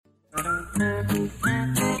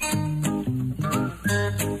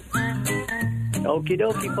Okie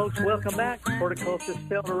dokie, folks. Welcome back. Horticulturist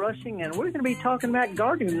Felder Rushing, and we're going to be talking about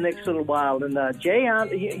gardening the next little while. And Jay,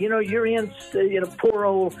 you're in, poor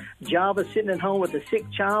old Java sitting at home with a sick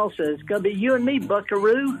child, so it's going to be you and me,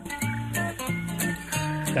 Buckaroo.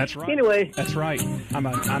 That's right. Anyway, that's right. I'm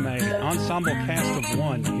an ensemble cast of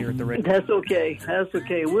one here at the radio. That's okay.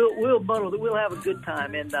 We'll bundle. We'll have a good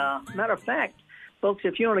time. And matter of fact, folks,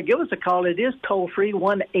 if you want to give us a call, it is toll-free,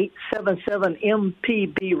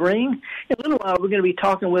 1-877-MPB-RING. In a little while, we're going to be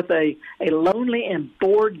talking with a lonely and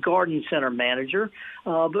bored garden center manager.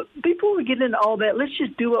 But before we get into all that, let's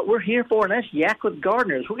just do what we're here for, and that's Yak with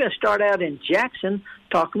Gardeners. We're going to start out in Jackson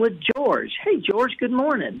talking with George. Hey, George, good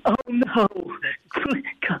morning. Oh, no.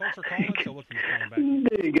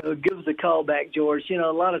 There you go. Give us a call back, George.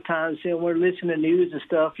 A lot of times we're listening to news and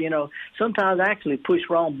stuff, sometimes I actually push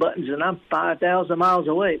wrong buttons, and I'm 5,000 miles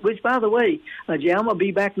away, which, by the way, Jay, I'm going to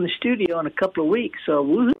be back in the studio in a couple of weeks, so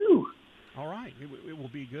woohoo. All right. It will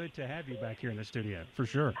be good to have you back here in the studio, for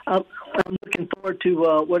sure. I'm looking forward to,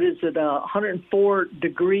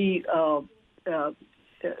 104-degree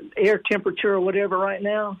air temperature or whatever right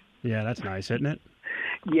now. Yeah, that's nice, isn't it?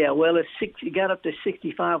 Yeah, well, it got up to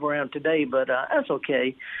 65 around today, but that's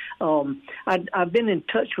okay. I've been in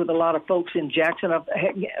touch with a lot of folks in Jackson. I've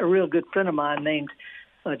had a real good friend of mine named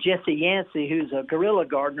Jesse Yancey, who's a guerrilla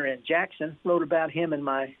gardener in Jackson. Wrote about him in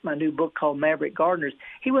my new book called Maverick Gardeners.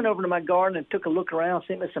 He went over to my garden and took a look around,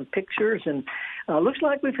 sent me some pictures, and looks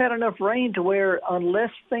like we've had enough rain to where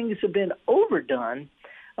unless things have been overdone,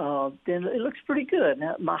 then it looks pretty good.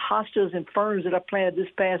 Now, my hostas and ferns that I planted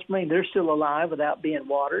this past spring, they're still alive without being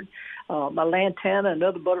watered. My lantana and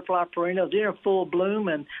other butterfly perennials, they're in full bloom,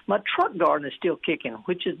 and my truck garden is still kicking,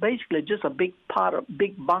 which is basically just a big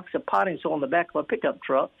box of potting soil in the back of a pickup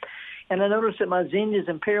truck. And I noticed that my zinnias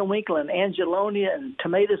and periwinkle and angelonia and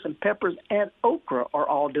tomatoes and peppers and okra are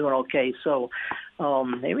all doing okay. So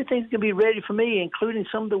everything's going to be ready for me, including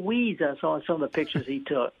some of the weeds I saw in some of the pictures he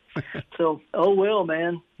took. So, oh, well,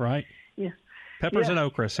 man. Right. Yeah. Peppers and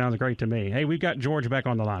okra sounds great to me. Hey, we've got George back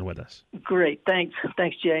on the line with us. Great. Thanks,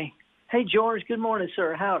 Jay. Hey, George, good morning,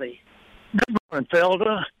 sir. Howdy. Good morning,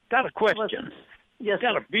 Felder. Got a question. Yes,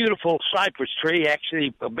 got sir. a beautiful cypress tree,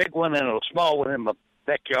 actually a big one and a small one in my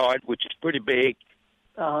backyard, which is pretty big.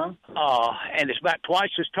 Uh-huh. And it's about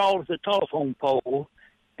twice as tall as the telephone pole,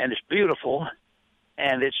 and it's beautiful.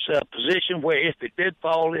 And it's a position where if it did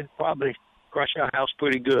fall, it'd probably crush our house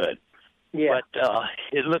pretty good. Yeah. But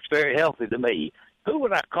it looks very healthy to me. Who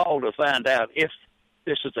would I call to find out if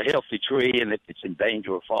this is a healthy tree and if it's in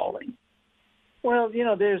danger of falling? Well,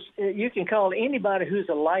 you can call anybody who's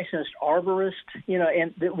a licensed arborist,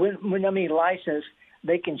 and when I mean licensed,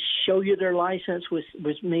 they can show you their license,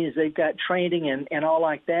 which means they've got training and all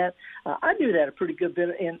like that. I do that a pretty good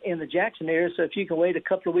bit in the Jackson area. So if you can wait a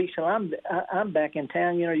couple of weeks till I'm back in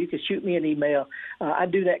town, you can shoot me an email. I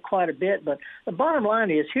do that quite a bit. But the bottom line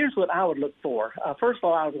is, here's what I would look for. First of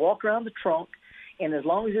all, I would walk around the trunk, and as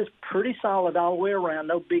long as it's pretty solid all the way around,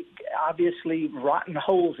 no big, obviously rotten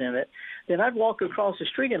holes in it, then I'd walk across the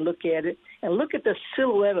street and look at it and look at the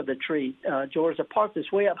silhouette of the tree, George, the part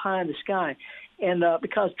that's way up high in the sky. And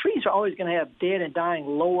because trees are always going to have dead and dying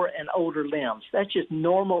lower and older limbs. That's just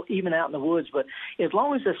normal even out in the woods. But as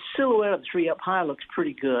long as the silhouette of the tree up high looks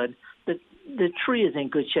pretty good, the tree is in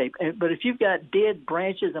good shape. But if you've got dead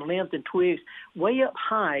branches and limbs and twigs way up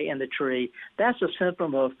high in the tree, that's a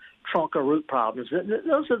symptom of trunk or root problems.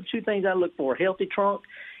 Those are the two things I look for, healthy trunk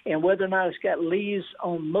and whether or not it's got leaves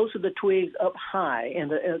on most of the twigs up high in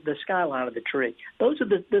the skyline of the tree. Those are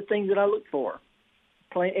the things that I look for.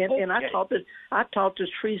 And I taught this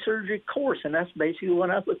tree surgery course, and that's basically what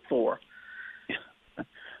I look for.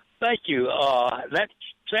 Thank you. That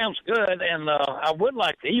sounds good, and I would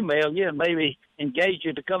like to email you and maybe engage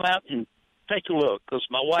you to come out and take a look, because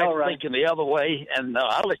my wife's thinking the other way, and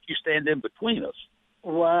I'll let you stand in between us.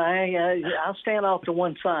 Well, I'll stand off to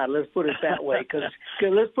one side. Let's put it that way. Because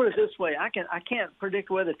let's put it this way: I can't predict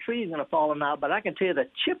whether the tree's going to fall or not, but I can tell you the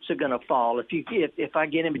chips are going to fall if I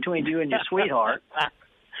get in between you and your sweetheart.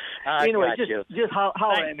 Anyway, just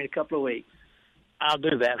holler at me in a couple of weeks. I'll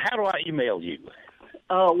do that. How do I email you?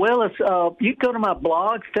 Well, it's you go to my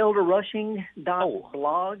blog,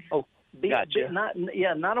 felderrushing.blog. Oh, gotcha. Not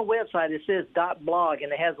a website. It says .blog,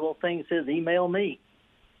 and it has a little thing that says email me.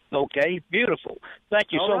 Okay, beautiful.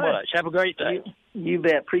 Thank you so much. Have a great day. You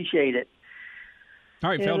bet. Appreciate it. All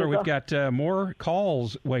right, Felder, we've got more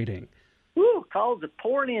calls waiting. Woo, calls are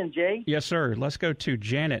pouring in, Jay. Yes, sir. Let's go to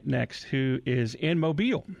Janet next, who is in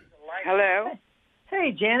Mobile. Hello.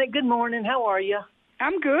 Hey, Janet. Good morning. How are you?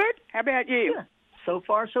 I'm good. How about you? Yeah. So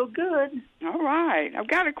far, so good. All right. I've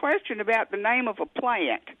got a question about the name of a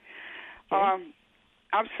plant. Okay.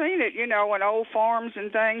 I've seen it, in old farms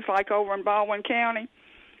and things like over in Baldwin County.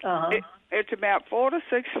 It's about 4 to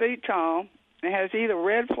 6 feet tall. It has either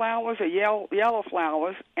red flowers or yellow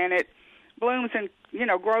flowers, and it blooms and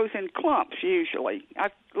grows in clumps usually.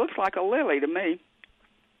 It looks like a lily to me.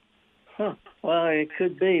 Huh. Well, it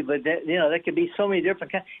could be, but there could be so many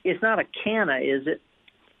different kinds. It's not a canna, is it?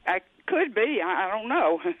 It could be. I don't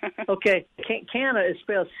know. Okay, canna is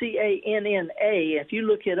spelled Canna. If you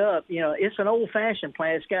look it up, it's an old-fashioned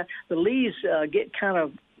plant. It's got the leaves get kind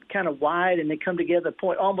of wide, and they come together at a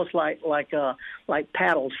point almost like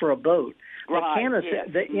paddles for a boat. Right. Cannas, yes.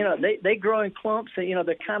 they grow in clumps.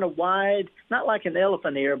 They're kind of wide, not like an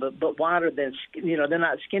elephant ear, but wider than they're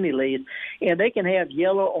not skinny leaves, and they can have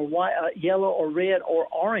yellow or white, yellow or red or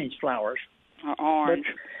orange flowers. Orange.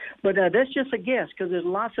 But that's just a guess because there's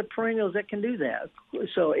lots of perennials that can do that.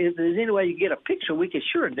 So if there's any way you get a picture, we could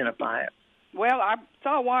sure identify it. Well, I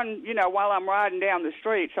saw one, while I'm riding down the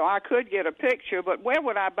street, so I could get a picture, but where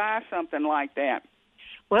would I buy something like that?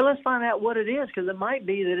 Well, let's find out what it is, because it might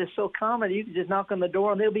be that it's so common you can just knock on the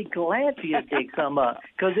door and they'll be glad for you to dig some up.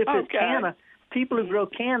 Because if it's canna, people who grow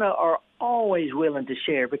canna are always willing to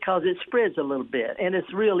share because it spreads a little bit, and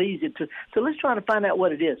it's real easy to. So let's try to find out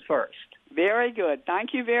what it is first. Very good.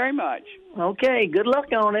 Thank you very much. Okay, good luck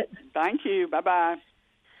on it. Thank you. Bye-bye.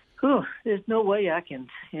 Whew, there's no way I can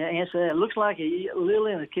answer that. It looks like a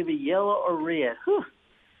lily, and it could be yellow or red. Whew.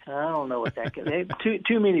 I don't know what that could be.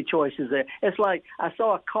 Too many choices there. It's like I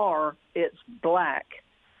saw a car. It's black.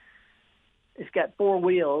 It's got 4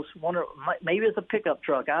 wheels. Maybe it's a pickup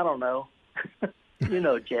truck. I don't know.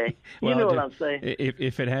 Jay. You know what I'm saying.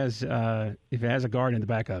 If it has a garden in the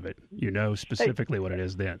back of it, specifically what it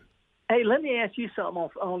is then. Hey, let me ask you something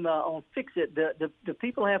on Fix It. Do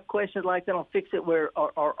people have questions like that on Fix It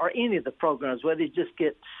or any of the programs where they just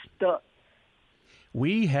get stuck?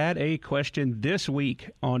 We had a question this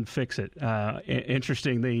week on Fix It.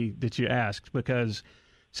 Interestingly that you asked, because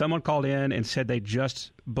someone called in and said they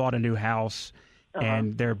just bought a new house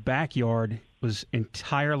and their backyard was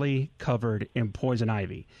entirely covered in poison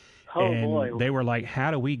ivy. Oh, and boy. They were like,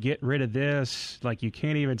 how do we get rid of this? Like, you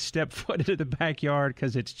can't even step foot into the backyard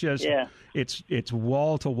because it's just, it's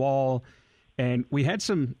wall to wall. And we had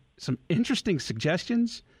some interesting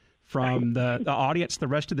suggestions from the audience, the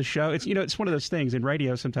rest of the show. It's it's one of those things in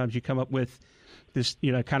radio. Sometimes you come up with this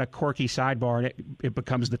kind of quirky sidebar, and it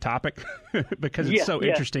becomes the topic because it's so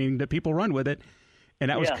interesting that people run with it. And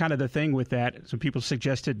that was kind of the thing with that. Some people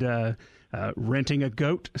suggested renting a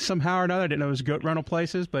goat somehow or another. I didn't know it was goat rental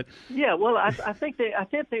places, but well, I think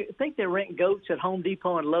they rent goats at Home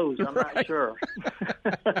Depot and Lowe's. I'm not sure.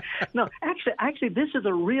 No, actually, this is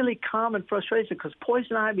a really common frustration because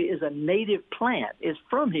poison ivy is a native plant. It's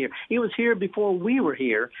from here. It was here before we were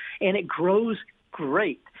here, and it grows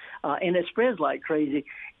great, and it spreads like crazy.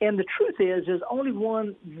 And the truth is, there's only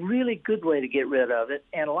one really good way to get rid of it,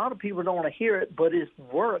 and a lot of people don't want to hear it, but it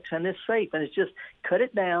works, and it's safe, and it's just cut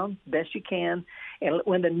it down best you can, and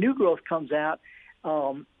when the new growth comes out,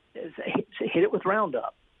 hit it with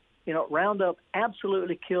Roundup. Roundup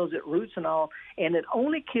absolutely kills it, roots and all, and it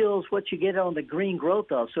only kills what you get on the green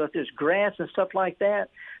growth of. So if there's grass and stuff like that,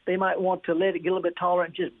 they might want to let it get a little bit taller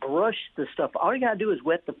and just brush the stuff. All you got to do is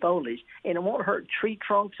wet the foliage, and it won't hurt tree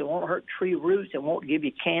trunks. It won't hurt tree roots. It won't give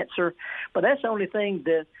you cancer. But that's the only thing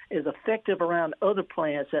that is effective around other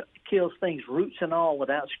plants that kills things, roots and all,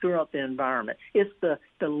 without screwing up the environment. It's the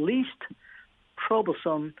least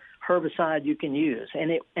troublesome herbicide you can use,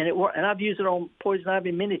 and I've used it on poison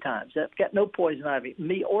ivy many times. I've got no poison ivy,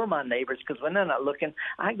 me or my neighbors, because when they're not looking,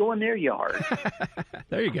 I go in their yard.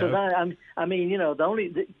 There you go.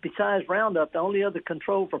 Besides Roundup, the only other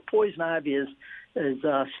control for poison ivy is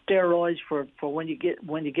steroids for when you get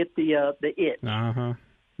the itch. And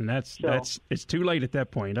that's it's too late at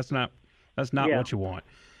that point. That's not what you want.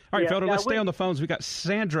 All right, Felder, let's stay on the phones. We got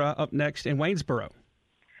Sandra up next in Waynesboro.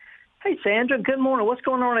 Hey, Sandra, good morning. What's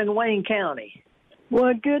going on in Wayne County?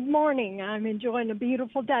 Well, good morning. I'm enjoying a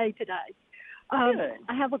beautiful day today. Good.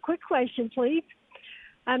 I have a quick question, please.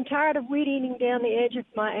 I'm tired of weed eating down the edge of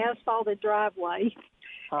my asphalted driveway,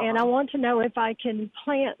 and I want to know if I can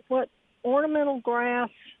plant what ornamental grass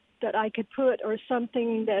that I could put or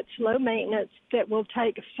something that's low maintenance that will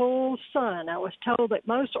take full sun. I was told that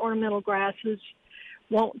most ornamental grasses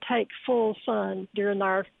won't take full sun during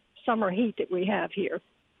our summer heat that we have here.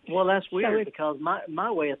 Well, that's weird because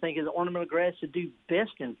my way of thinking is ornamental grass should do best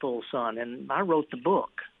in full sun, and I wrote the book.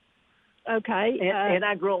 Okay. And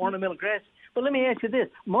I grow ornamental grass. But let me ask you this.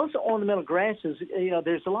 Most ornamental grasses,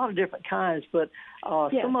 there's a lot of different kinds, but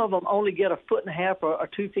some of them only get 1.5 feet or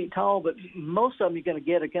 2 feet tall, but most of them are going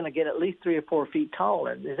to get at least 3 or 4 feet tall.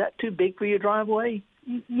 And is that too big for your driveway?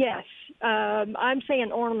 Yes. I'm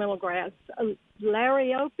saying ornamental grass.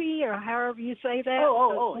 Lariopy, or however you say that.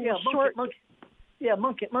 Yeah,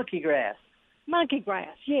 monkey grass. Monkey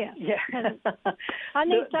grass, yes. Yeah. I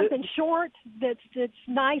need something short that's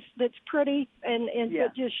nice, that's pretty, and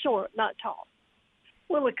but just short, not tall.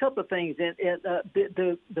 Well, a couple of things.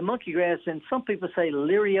 The monkey grass, and some people say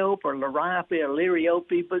liriope or liriope or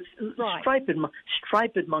liriope, but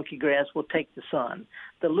striped monkey grass will take the sun.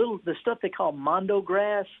 The stuff they call mondo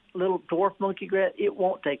grass, little dwarf monkey grass, it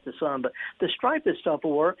won't take the sun, but the striped stuff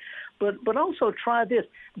will work. But also try this.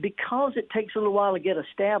 Because it takes a little while to get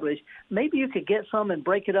established, maybe you could get some and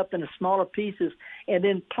break it up into smaller pieces and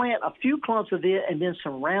then plant a few clumps of it and then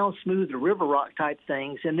some round, smooth river rock type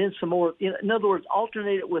things, and then some more. In other words,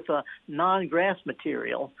 alternate it with a non-grass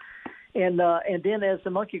material. And then as the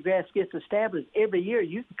monkey grass gets established, every year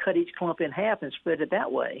you can cut each clump in half and spread it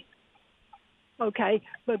that way. Okay,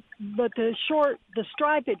 but the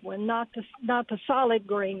striped one, not the solid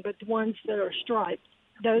green, but the ones that are striped.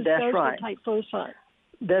 Those will take full sun.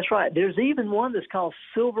 That's right. There's even one that's called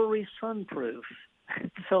silvery sunproof.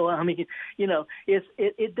 So I mean, this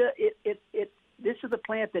is a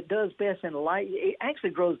plant that does best in light. It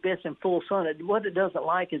actually grows best in full sun. What it doesn't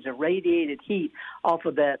like is irradiated heat off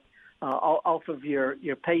of that. Off of your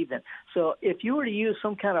pavement. So if you were to use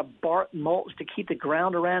some kind of bark mulch to keep the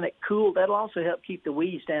ground around it cool, that'll also help keep the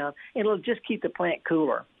weeds down, and it'll just keep the plant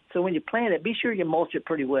cooler. So when you plant it, be sure you mulch it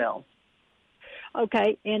pretty well.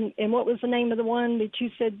 Okay, and what was the name of the one that you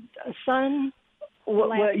said? Sun? I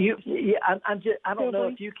don't know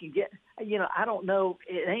if you can get. I don't know.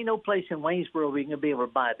 It ain't no place in Waynesboro where you're gonna be able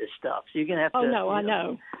to buy this stuff. So you're gonna have to. Oh no, I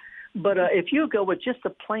know. But if you go with just the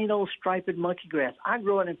plain old striped monkey grass, I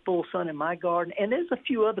grow it in full sun in my garden, and there's a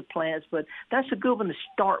few other plants, but that's a good one to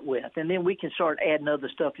start with, and then we can start adding other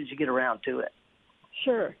stuff as you get around to it.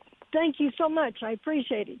 Sure. Thank you so much. I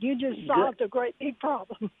appreciate it. You just solved a great big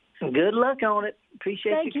problem. Good luck on it.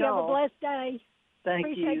 Appreciate Thank you. Call. Have a blessed day. Thank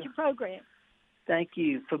you. Appreciate your program. Thank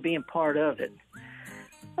you for being part of it.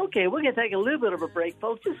 Okay, we're going to take a little bit of a break,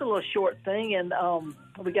 folks. Just a little short thing, and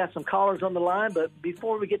we got some callers on the line. But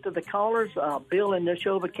before we get to the callers, Bill in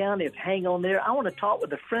Neshoba County, hang on there. I want to talk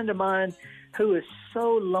with a friend of mine who is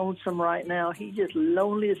so lonesome right now. He's just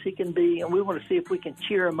lonely as he can be, and we want to see if we can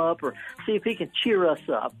cheer him up or see if he can cheer us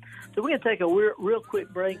up. So we're going to take a real quick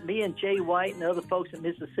break. Me and Jay White and other folks at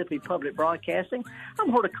Mississippi Public Broadcasting. I'm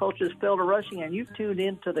horticulturist Felder Rushing, and you've tuned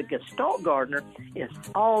in to the Gestalt Gardener. It's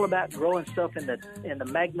all about growing stuff in the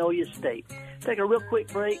Magnolia State. Take a real quick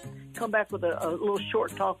break. Come back with a little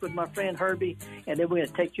short talk with my friend Herbie, and then we're going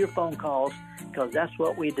to take your phone calls because that's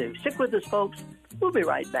what we do. Stick with us, folks. We'll be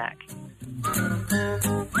right back.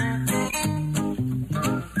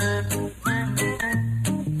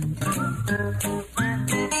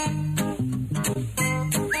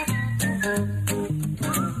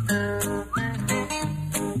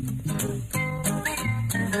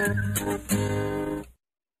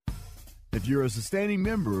 If you're a sustaining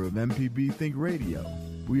member of MPB Think Radio,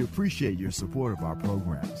 we appreciate your support of our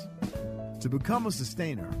programs. To become a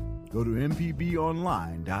sustainer, go to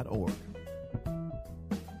mpbonline.org.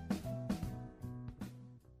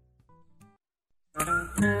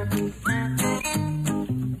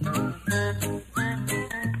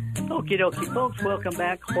 Okie dokie, folks. Welcome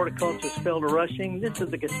back. Horticulturist Felder Rushing. This is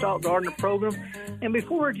the Gestalt Gardener program. And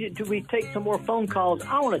before we take some more phone calls,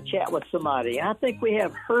 I want to chat with somebody. I think we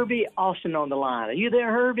have Herbie Austin on the line. Are you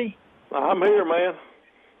there, Herbie? I'm here, man.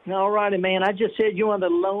 All righty, man. I just said you're one of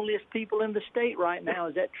the loneliest people in the state right now.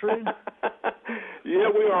 Is that true? Yeah,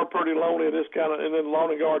 we are pretty lonely in the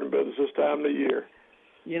lawn and garden business this time of the year.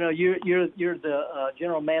 You know, you're the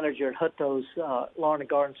general manager at Hutto's Lawn and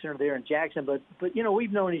Garden Center there in Jackson, but you know,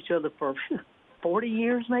 we've known each other for 40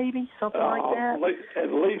 years, maybe something like that.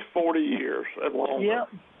 At least 40 years, at longer. Yep.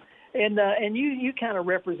 And you kind of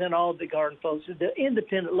represent all of the garden folks, the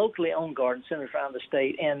independent, locally owned garden centers around the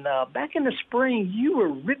state. And back in the spring, you were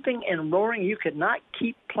ripping and roaring. You could not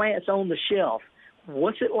keep plants on the shelf.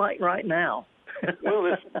 What's it like right now? Well,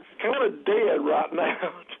 it's kind of dead right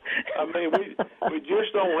now. I mean, we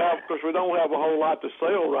just don't have, because we don't have a whole lot to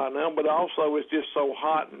sell right now, but also it's just so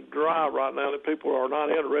hot and dry right now that people are not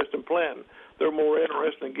interested in planting. They're more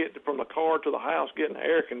interested in getting from the car to the house, getting an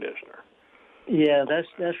air conditioner. Yeah,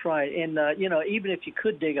 that's right. And, you know, even if you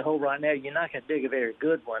could dig a hole right now, you're not going to dig a very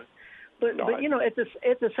good one. But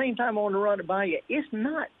at the same time, I want to run it by you.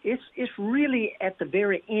 It's really at the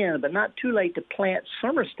very end, but not too late to plant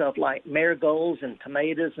summer stuff like marigolds and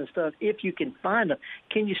tomatoes and stuff if you can find them.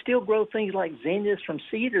 Can you still grow things like zinnias from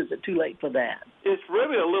seed, or is it too late for that? It's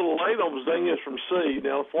really a little late on zinnias from seed.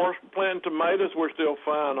 Now, as far as planting tomatoes, we're still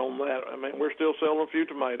fine on that. I mean, we're still selling a few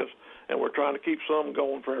tomatoes, and we're trying to keep some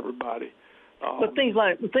going for everybody. But things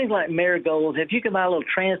like marigolds, if you can buy a little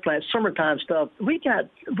transplant, summertime stuff, we got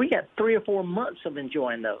 3 or 4 months of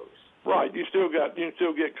enjoying those. Right, you still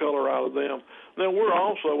get color out of them. Then we're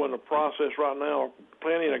also in the process right now of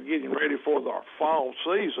planning on getting ready for our fall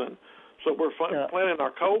season. So we're planting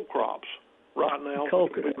our cold crops right now. We'll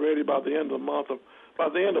be ready by the end of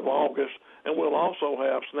August, and we'll also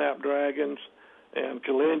have snapdragons and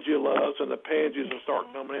calendulas, and the pansies will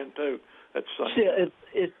start coming in too.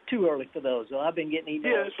 It's too early for those, though. I've been getting emails.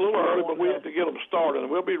 Yeah, it's a little early, but we have to get them started, and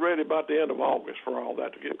we'll be ready about the end of August for all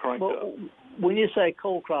that to get cranked up. When you say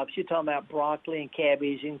cold crops, you're talking about broccoli and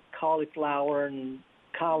cabbage and cauliflower and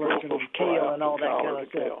collards and kale and all that kind of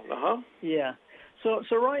stuff. Uh-huh. Yeah.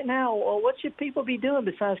 So right now, what should people be doing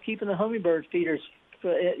besides keeping the hummingbird feeders?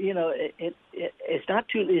 It's not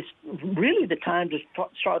too. It's really the time to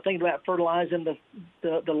start thinking about fertilizing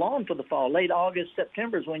the lawn for the fall. Late August,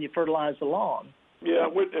 September is when you fertilize the lawn. Yeah,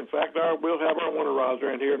 in fact, we'll have our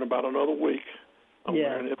winterizer in here in about another week. And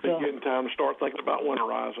it'll be getting time to start thinking about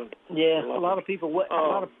winterizing. Yeah, a lot of people.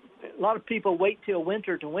 A lot of people wait till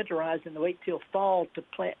winter to winterize, and they wait till fall to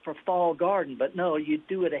plant for fall garden. But no, you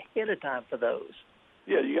do it ahead of time for those.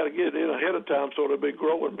 Yeah, you got to get it in ahead of time so it'll be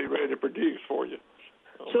growing and be ready to produce for you.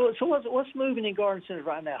 So what's moving in garden centers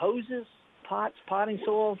right now? Hoses, pots, potting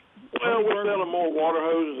soil? Well, we're selling more water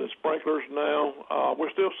hoses and sprinklers now.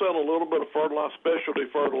 We're still selling a little bit of specialty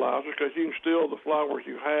fertilizers, because you can still, the flowers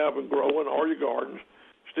you have and growing or your gardens,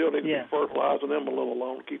 still need to be fertilizing them a little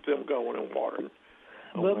alone to keep them going and watering.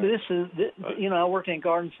 Well, I worked in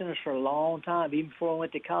garden centers for a long time, even before I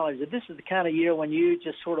went to college. This is the kind of year when you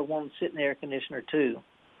just sort of want to sit in the air conditioner, too.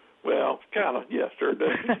 Well, kind of, yes, sure do.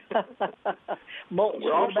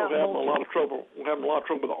 We're also having a lot of trouble. We're having a lot of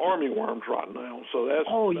trouble with the armyworms right now, so that's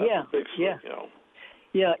a big thing,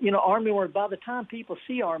 Yeah, armyworms. By the time people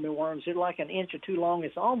see armyworms, they're like an inch or two long.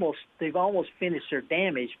 They've almost finished their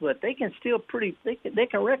damage, but they can still they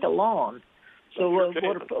can wreck a lawn. So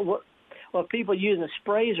what people using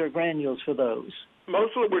sprays or granules for those?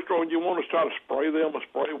 Mostly you want to try to spray them. A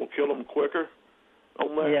spray will kill them quicker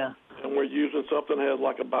on there. Yeah. And we're using something that has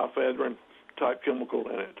like a bifenthrin type chemical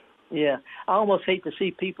in it. Yeah, I almost hate to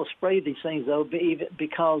see people spray these things though,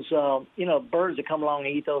 because birds that come along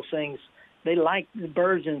and eat those things. They like the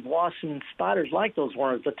birds and wasps and spiders like those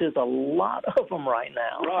worms, but there's a lot of them right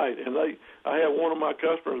now. Right, and I had one of my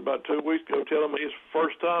customers about 2 weeks ago telling me his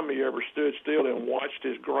first time he ever stood still and watched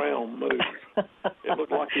his ground move. It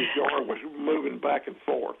looked like his yard was moving back and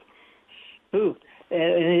forth. Ooh,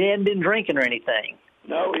 and he hadn't been drinking or anything.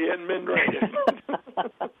 No, he hadn't been drinking.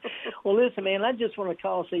 Well, listen, man, I just want to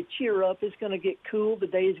call and say cheer up. It's going to get cool. The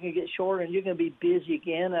days are going to get shorter, and you're going to be busy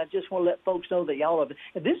again. I just want to let folks know that y'all have.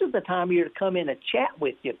 And this is the time of year to come in and chat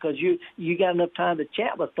with you, because you got enough time to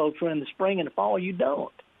chat with folks. When in the spring and the fall, you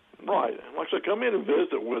don't. Right. Like I said, come in and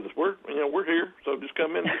visit with us. We're here, so just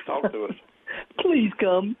come in and talk to us. Please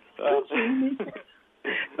come. Come see me.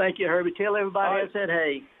 Thank you, Herbie. Tell everybody I said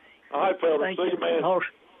hey. All right, fellas. See you, man.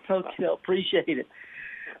 Okay, appreciate it.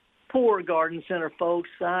 Poor garden center folks,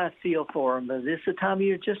 I feel for them. This is the time of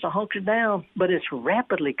year just to hunker down, but it's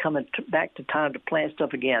rapidly coming back to time to plant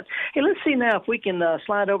stuff again. Hey, let's see now if we can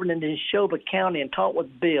slide over into Neshoba County and talk with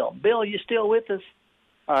Bill. Bill, you still with us?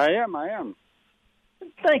 I am.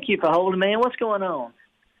 Thank you for holding, man. What's going on?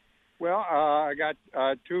 Well, I got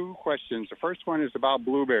two questions. The first one is about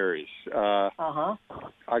blueberries. Uh-huh.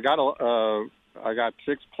 I got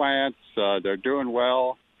 6 plants. They're doing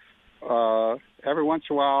well. Every once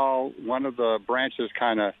in a while, one of the branches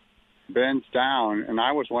kind of bends down, and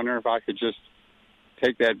I was wondering if I could just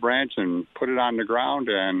take that branch and put it on the ground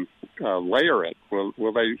and layer it.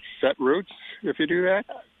 Will they set roots if you do that?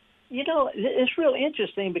 It's real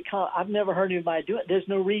interesting because I've never heard anybody do it. There's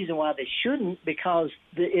no reason why they shouldn't, because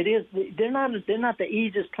they're not the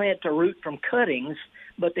easiest plant to root from cuttings,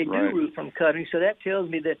 but they do root from cuttings. So that tells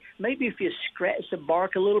me that maybe if you scratch the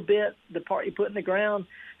bark a little bit, the part you put in the ground,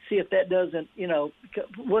 see if that doesn't,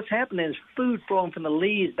 what's happening is food flowing from the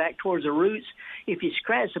leaves back towards the roots. If you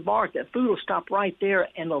scratch the bark, that food will stop right there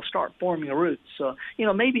and they'll start forming roots. So,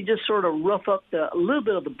 maybe just sort of rough up a little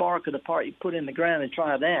bit of the bark of the part you put in the ground and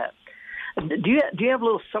try that. Do you have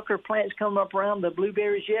little sucker plants coming up around the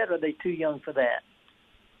blueberries yet, or are they too young for that?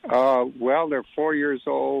 Well, they're 4 years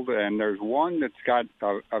old, and there's one that's got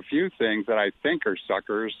a few things that I think are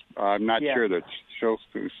suckers. I'm not sure that's so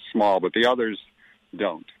small, but the others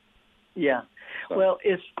don't. Yeah. So. Well,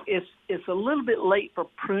 it's a little bit late for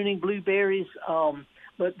pruning blueberries,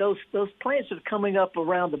 but those plants that are coming up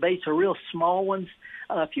around the base are real small ones.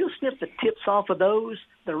 If you'll snip the tips off of those,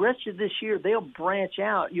 the rest of this year they'll branch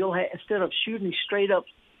out. You'll instead of shooting straight up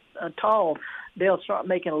tall, they'll start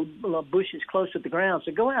making little bushes close to the ground.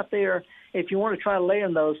 So go out there if you want to try to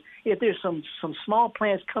layer those. If there's some small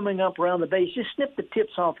plants coming up around the base, just snip the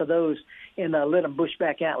tips off of those and let them bush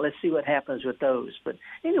back out. Let's see what happens with those. But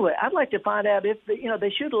anyway, I'd like to find out if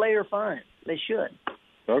they should layer fine. They should.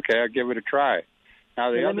 Okay, I'll give it a try.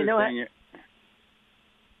 Now the other thing.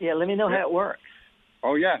 Let me know how it works.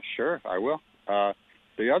 Oh yeah, sure, I will.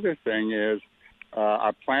 The other thing is,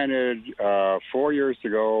 I planted 4 years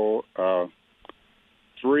ago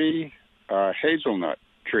 3 hazelnut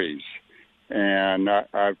trees, and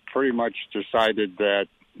I've pretty much decided that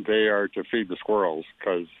they are to feed the squirrels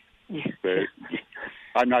because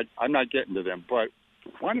I'm not getting to them. But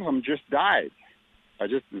one of them just died.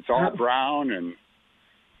 It's all brown, and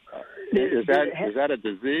is that a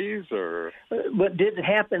disease or? But did it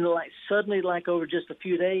happen suddenly, over just a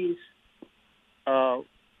few days?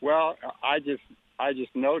 Well, I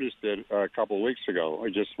just noticed it a couple of weeks ago.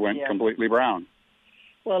 It just went completely brown.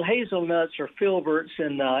 Well, hazelnuts or filberts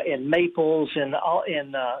and maples and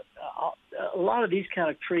a lot of these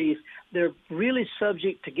kind of trees, they're really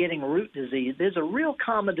subject to getting root disease. There's a real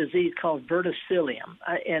common disease called verticillium,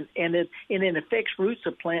 and it affects roots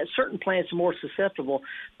of plants. Certain plants are more susceptible,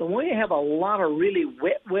 but when you have a lot of really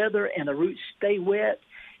wet weather and the roots stay wet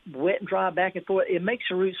and dry back and forth, it makes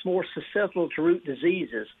the roots more susceptible to root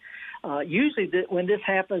diseases. Usually when this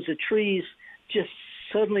happens, the trees just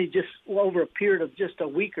suddenly, just over a period of just a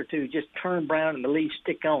week or two, just turn brown and the leaves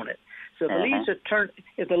stick on it. So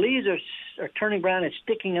if the leaves are turning brown and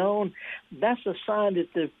sticking on, that's a sign that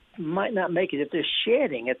they might not make it. If they're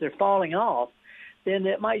shedding, if they're falling off, then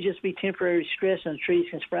it might just be temporary stress and the trees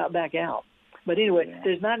can sprout back out. But anyway,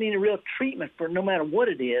 there's not any real treatment for no matter what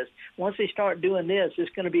it is. Once they start doing this,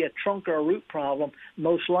 it's going to be a trunk or a root problem,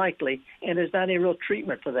 most likely, and there's not any real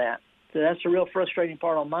treatment for that. So that's the real frustrating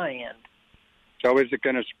part on my end. So is it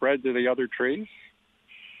going to spread to the other trees?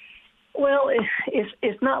 Well,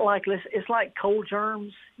 it's not like this. It's like cold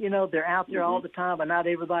germs. They're out there all the time, and not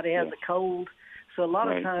everybody has a cold. So a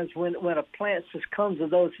lot of times when a plant just comes to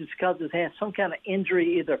those, it's because it has some kind of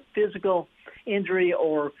injury, either physical injury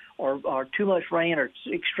or too much rain or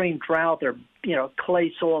extreme drought or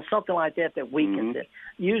clay soil, something like that weakens it.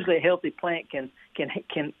 Usually, a healthy plant can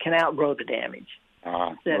outgrow the damage.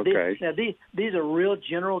 These are real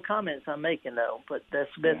general comments I'm making, though, but that's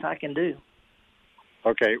the best I can do.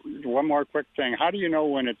 Okay, one more quick thing. How do you know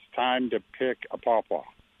when it's time to pick a pawpaw?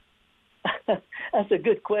 That's a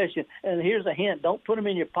good question, and here's a hint: don't put them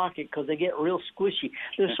in your pocket because they get real squishy.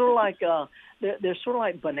 They're sort of like they're sort of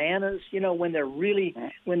like bananas. When they're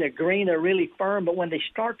green, they're really firm, but when they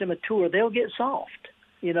start to mature, they'll get soft.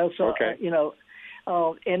 And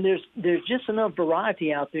there's just enough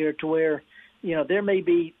variety out there to where there may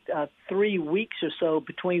be 3 weeks or so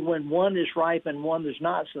between when one is ripe and one is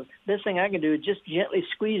not. So this thing I can do is just gently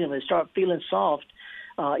squeeze them and start feeling soft,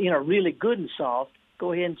 really good and soft.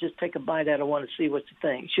 Go ahead and just take a bite out of one and see what you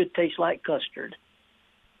think. It should taste like custard.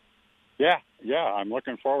 Yeah, I'm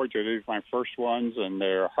looking forward to these. My first ones, and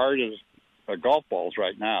they're hard as golf balls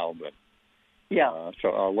right now. But so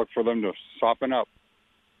I'll look for them to soften up.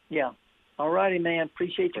 Yeah. All righty, man.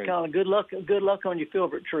 Appreciate you calling. Good luck on your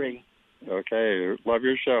filbert tree. Okay. Love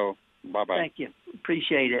your show. Bye-bye. Thank you.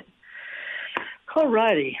 Appreciate it. All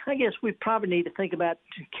righty. I guess we probably need to think about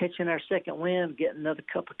catching our second wind, getting another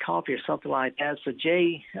cup of coffee or something like that. So,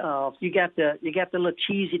 Jay, you got the little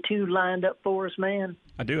cheesy tune lined up for us, man?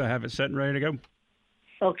 I do. I have it set and ready to go.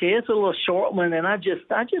 Okay, it's a little short one, and I just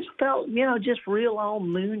felt, just real all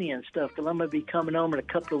moony and stuff, because I'm going to be coming home in a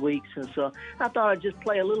couple of weeks, and so I thought I'd just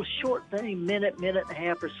play a little short thing, minute and a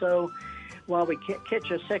half or so, while we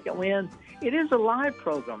catch our second wind. It is a live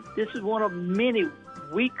program. This is one of many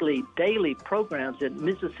weekly, daily programs that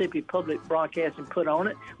Mississippi Public Broadcasting put on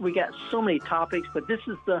it. We got so many topics, but this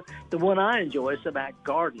is the one I enjoy. It's about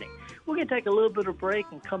gardening. We're going to take a little bit of break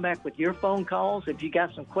and come back with your phone calls. If you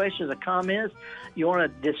got some questions or comments, you want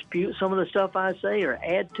to dispute some of the stuff I say or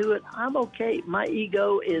add to it, I'm okay. My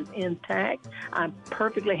ego is intact. I'm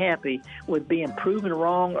perfectly happy with being proven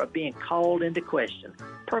wrong or being called into question.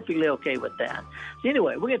 Perfectly okay with that. So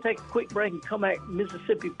anyway, we're going to take a quick break and come back to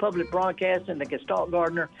Mississippi Public Broadcasting, the Gestalt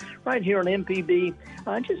Gardener, right here on MPB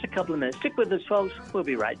in just a couple of minutes. Stick with us, folks. We'll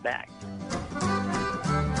be right back.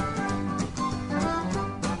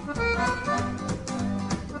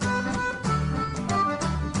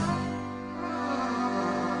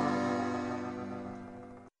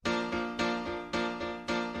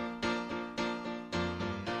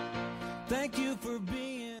 Thank you for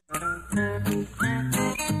being.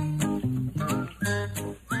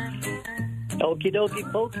 Okie dokie,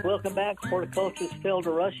 folks. Welcome back. Horticulturist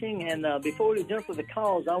Felder Rushing. And before we jump to the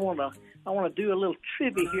calls, I want to do a little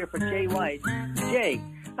trivia here for Jay White. Jay,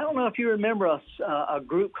 I don't know if you remember a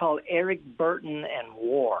group called Eric Burton and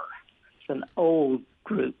War. It's an old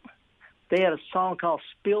group. They had a song called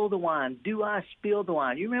 "Spill the Wine." Do I spill the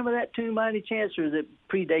wine? You remember that tune by any chance, or does it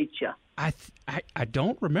predate you? I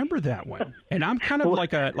don't remember that one, and I'm kind of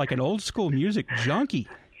like an old school music junkie.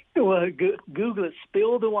 Well, Google it,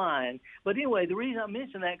 "Spill the Wine." But anyway, the reason I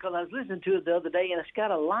mentioned that because I was listening to it the other day, and it's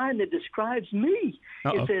got a line that describes me.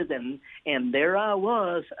 Uh-oh. It says, and there I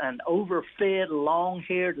was, an overfed,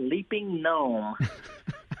 long-haired, leaping gnome.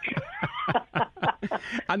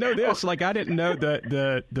 I know this. Like, I didn't know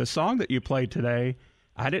the song that you played today.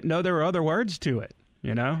 I didn't know there were other words to it.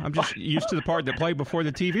 You know, I'm just used to the part that played before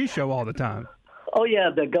the TV show all the time. Oh, yeah,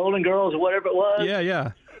 the Golden Girls or whatever it was.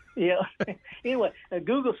 Yeah. Yeah. Anyway,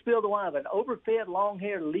 Google "Spill the Wine," an overfed,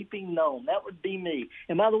 long-haired, leaping gnome. That would be me.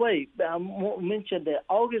 And by the way, I mentioned that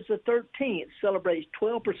August the 13th celebrates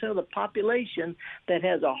 12% of the population that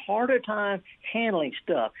has a harder time handling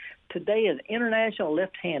stuff. Today is International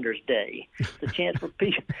Left-Handers Day. The chance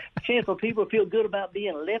for people to feel good about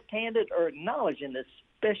being left-handed or acknowledging the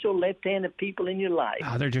special left-handed people in your life.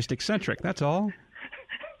 Oh, they're just eccentric. That's all.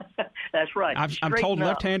 That's right. I'm told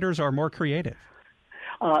left-handers are more creative.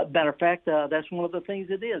 Matter of fact, that's one of the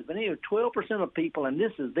things it is. But anyway, 12% of people, and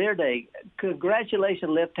this is their day.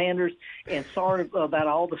 Congratulations, left-handers, and sorry about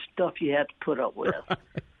all the stuff you have to put up with.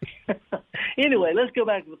 Anyway, let's go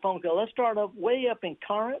back to the phone call. Let's start up way up in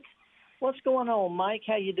Corinth. What's going on, Mike?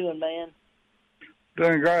 How you doing, man?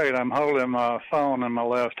 Doing great. I'm holding my phone in my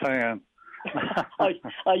left hand.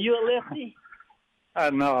 Are you a lefty?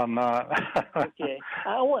 No, I'm not. Okay.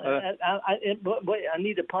 I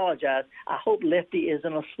need to apologize. I hope lefty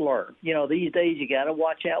isn't a slur. You know, these days you got to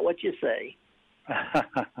watch out what you say. I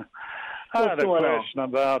had a question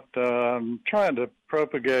about trying to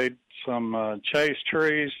propagate some chase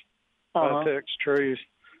trees, latex trees,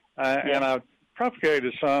 and I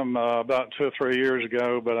propagated some about 2 or 3 years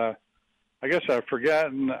ago, but I guess I've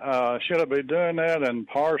forgotten. Should I be doing that in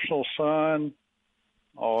partial sun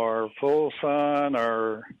or full sun,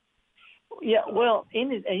 or? Yeah, well,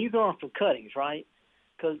 and you're going from cuttings, right?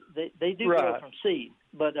 Because they do grow from seed,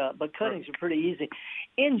 but cuttings are pretty easy.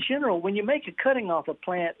 In general, when you make a cutting off a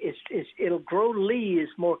plant, it'll grow leaves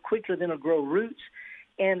more quickly than it'll grow roots.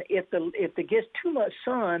 And if it gets too much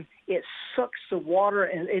sun, it sucks the water,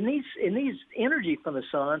 and it needs energy from the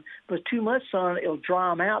sun. But too much sun, it'll dry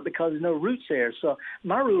them out because there's no roots there. So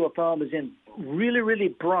my rule of thumb is in really, really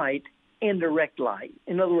bright indirect light.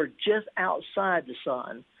 In other words, just outside the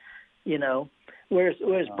sun, you know, whereas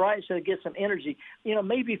bright so it gets some energy. You know,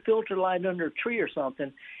 maybe filter light under a tree or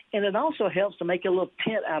something. And it also helps to make a little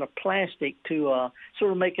tent out of plastic to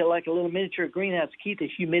sort of make it like a little miniature greenhouse to keep the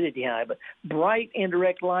humidity high. But bright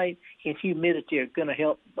indirect light and humidity are going to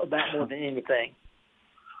help about more than anything.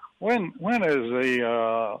 When is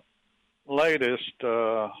the latest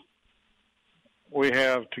we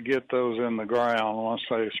have to get those in the ground once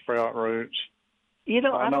they sprout roots? You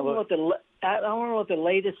know, I don't know what the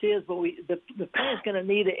latest is, but the plant's going to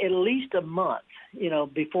need at least a month, you know,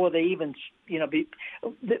 before they even, you know,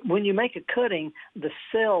 when you make a cutting, the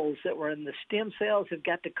cells that were in the stem cells have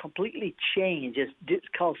got to completely change. It's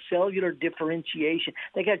called cellular differentiation.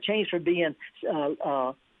 They got to change from being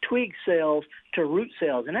twig cells to root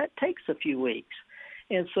cells, and that takes a few weeks.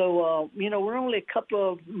 And so, you know, we're only a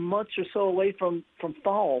couple of months or so away from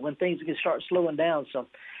fall when things can start slowing down. So,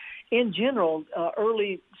 in general,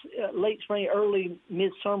 late spring, early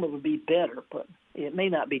midsummer would be better, but it may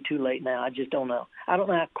not be too late now. I just don't know. I don't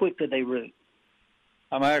know how quickly they root.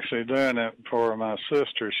 I'm actually doing it for my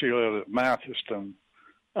sister. She lives at Mathiston.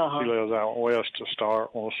 She lives out west of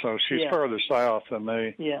Starkville, so she's further south than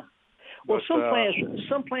me. Yeah. Well,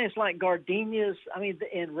 some plants like gardenias,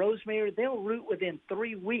 and rosemary, they'll root within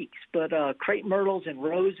 3 weeks. But crepe myrtles and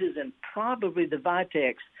roses and probably the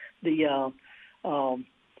vitex, the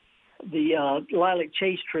lilac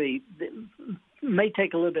chase tree, may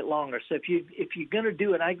take a little bit longer. So if you're going to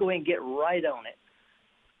do it, I go ahead and get right on it.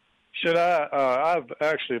 Should I? I've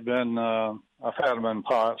actually been. I've had them in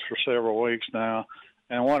pots for several weeks now,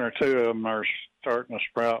 and 1 or 2 of them are starting to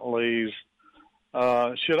sprout leaves.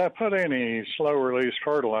 Should I put any slow-release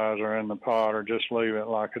fertilizer in the pot, or just leave it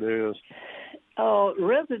like it is?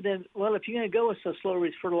 Rather than, if you're going to go with a slow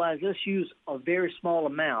release fertilizer, let's use a very small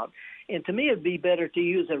amount. And to me, it'd be better to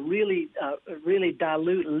use a really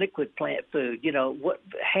dilute liquid plant food.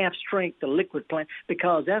 Half strength the liquid plant,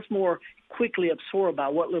 because that's more quickly absorbed by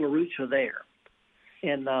what little roots are there.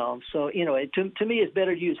 And to me, it's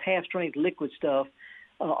better to use half strength liquid stuff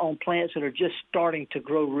on plants that are just starting to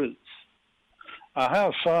grow roots. I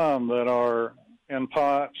have some that are in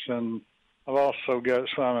pots, and I've also got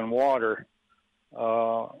some in water.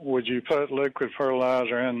 Would you put liquid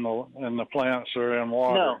fertilizer in the plants that are in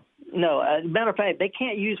water? No. Matter of fact, they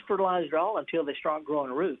can't use fertilizer at all until they start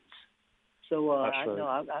growing roots. So I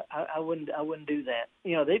wouldn't do that.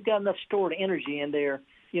 They've got enough stored energy in their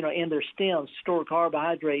in their stems, store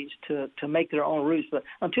carbohydrates to make their own roots. But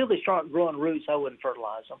until they start growing roots, I wouldn't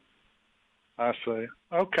fertilize them. I see.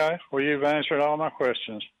 Okay. Well, you've answered all my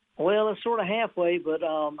questions. Well, it's sort of halfway, but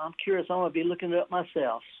I'm curious. I'm going to be looking it up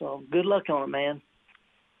myself. So good luck on it, man.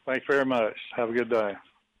 Thank you very much. Have a good day.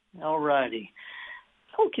 All righty.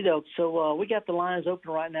 Okie doke. So we got the lines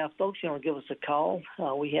open right now. Folks, you want to give us a call.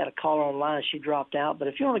 We had a caller online. She dropped out. But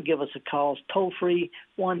if you want to give us a call, it's toll-free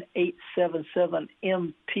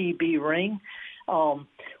 1-877-MPB-RING.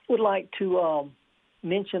 Would like to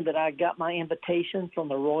mention that I got my invitation from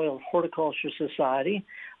the Royal Horticulture Society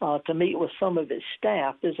to meet with some of its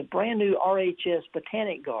staff. There's a brand new RHS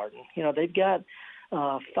Botanic Garden. They've got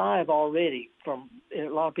 5 already. From a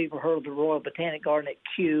lot of people heard of the Royal Botanic Garden at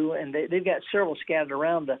Kew, and they've got several scattered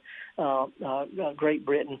around the Great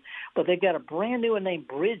Britain. But they've got a brand new one named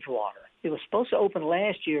Bridgewater. It was supposed to open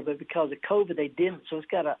last year, but because of COVID, they didn't. So it's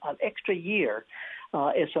got an extra year.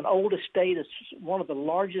 It's an old estate. It's one of the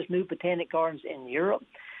largest new botanic gardens in Europe.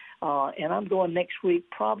 And I'm going next week,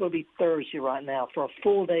 probably Thursday right now, for a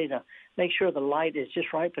full day to make sure the light is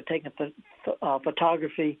just right for taking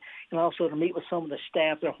photography, and also to meet with some of the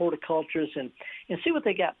staff, their horticulturists, and see what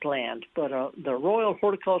they got planned. But the Royal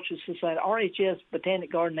Horticulture Society, RHS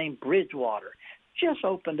Botanic Garden named Bridgewater, just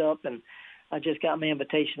opened up, and I just got my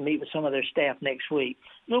invitation to meet with some of their staff next week.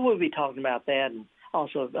 So we'll be talking about that and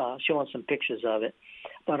also showing some pictures of it.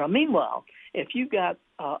 But meanwhile, if you've got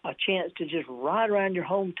a chance to just ride around your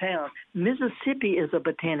hometown, Mississippi is a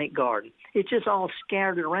botanic garden. It's just all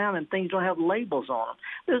scattered around, and things don't have labels on them.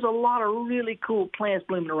 There's a lot of really cool plants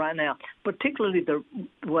blooming right now, particularly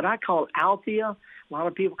what I call Althea. A lot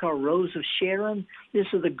of people call Rose of Sharon. This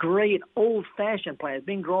is a great old-fashioned plant. It's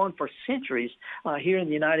been growing for centuries here in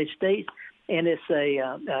the United States, and it's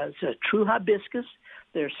a true hibiscus.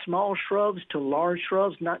 There's small shrubs to large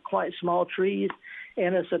shrubs, not quite small trees,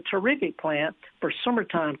 and it's a terrific plant for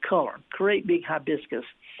summertime color. Great big hibiscus.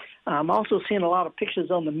 I'm also seeing a lot of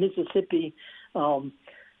pictures on the Mississippi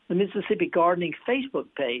Gardening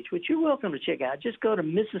Facebook page, which you're welcome to check out. Just go to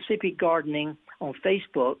Mississippi Gardening on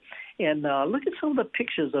Facebook and look at some of the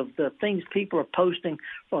pictures of the things people are posting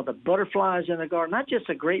for the butterflies in the garden, not just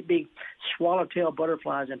the great big swallowtail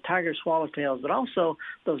butterflies and tiger swallowtails, but also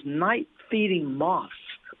those night-feeding moths.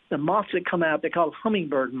 The moths that come out, they call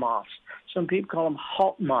hummingbird moths. Some people call them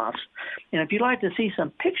hawk moths. And if you'd like to see some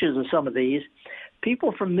pictures of some of these,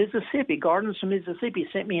 people from Mississippi, Gardens from Mississippi,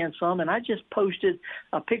 sent me in some, and I just posted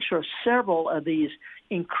a picture of several of these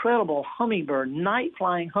incredible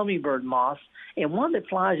night-flying hummingbird moths, and one that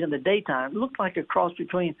flies in the daytime. It looked like a cross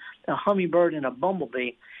between a hummingbird and a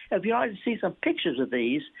bumblebee. If you'd like to see some pictures of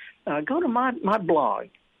these, go to my blog.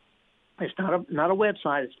 It's not a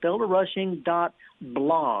website. It's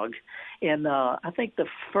felderrushing.blog, and I think the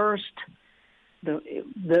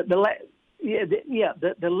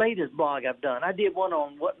latest blog I've done. I did one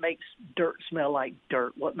on what makes dirt smell like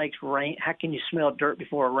dirt. What makes rain? How can you smell dirt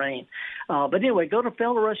before it rain? But anyway, go to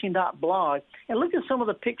felderrushing.blog and look at some of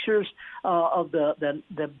the pictures of the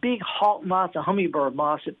big hawk moths and hummingbird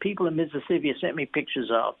moths that people in Mississippi have sent me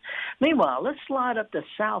pictures of. Meanwhile, let's slide up to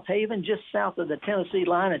South Haven, just south of the Tennessee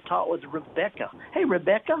line, and talk with Rebecca. Hey,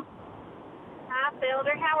 Rebecca. Hi,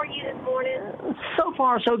 Felder. How are you this morning? So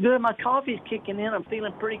far, so good. My coffee's kicking in. I'm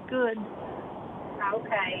feeling pretty good.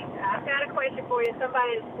 Okay. I've got a question for you.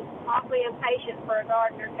 Somebody's awfully impatient for a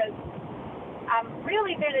gardener because I've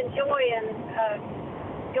really been enjoying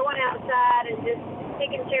going outside and just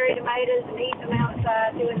picking cherry tomatoes and eating them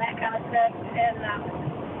outside, doing that kind of stuff. And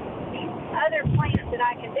the other plants that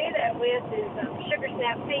I can do that with is sugar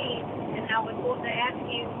snap peas. And I was wanting to ask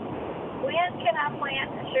you, when can I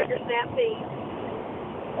plant a sugar snap pea?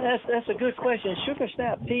 That's a good question. Sugar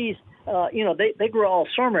snap peas, they grow all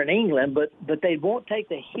summer in England, but they won't take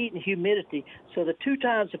the heat and humidity. So the 2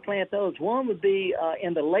 times to plant those, one would be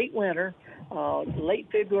in the late winter, late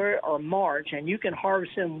February or March, and you can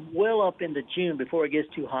harvest them well up into June before it gets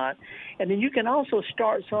too hot. And then you can also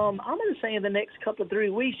start some, I'm going to say in the next couple of 3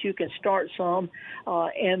 weeks, you can start some,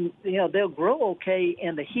 and, they'll grow okay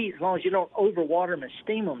in the heat as long as you don't overwater them and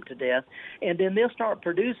steam them to death. And then they'll start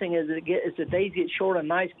producing as the days get shorter and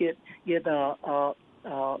nights get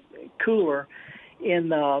cooler in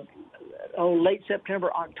late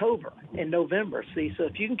September, October, and November. See, so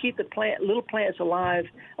if you can keep the little plants alive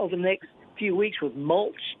over the next few weeks with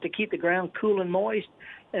mulch to keep the ground cool and moist,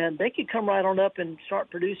 and they could come right on up and start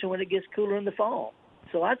producing when it gets cooler in the fall.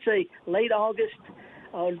 So I'd say late August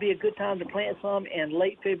would be a good time to plant some, and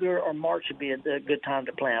late February or March would be a good time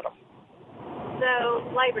to plant them. So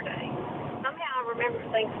Labor Day. Somehow I remember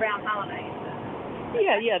things around holidays.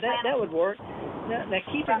 Yeah, that would work. Now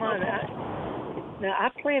keep in mind,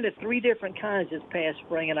 I planted 3 different kinds this past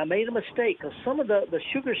spring, and I made a mistake because some of the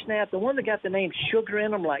sugar snap, the one that got the name sugar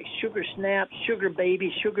in them, like sugar snap, sugar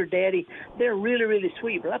baby, sugar daddy, they're really, really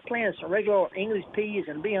sweet. But I planted some regular old English peas,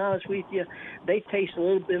 and to be honest with you, they taste a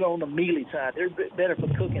little bit on the mealy side. They're better for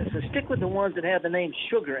cooking. So stick with the ones that have the name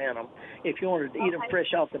sugar in them if you want to eat them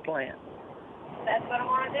fresh off the plant. That's what I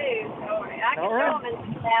want to do. So I can throw them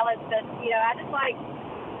in salads, but, I just like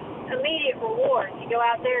immediate rewards. You go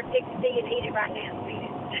out there, pick the pea, and eat it right now.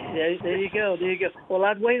 There you go. Well,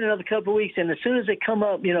 I'd wait another couple of weeks, and as soon as they come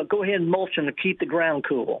up, go ahead and mulch them to keep the ground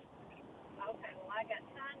cool. Okay. Well, I got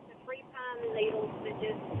tons of free pine needles that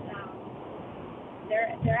just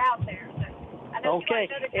they're out there. So I know you like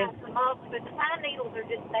other kinds of mulch, but the pine needles are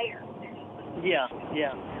just there. Yeah.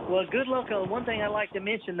 Well, good luck. One thing I'd like to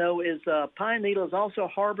mention, though, is pine needles also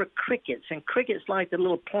harbor crickets, and crickets like the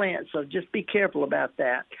little plants, so just be careful about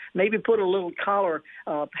that. Maybe put a little collar,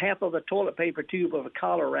 half of a toilet paper tube of a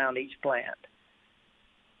collar around each plant.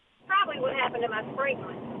 Probably what happened to my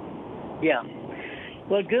sprinkler. Yeah.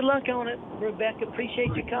 Well, good luck on it, Rebecca.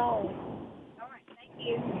 Appreciate your call. All right. Thank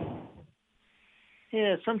you.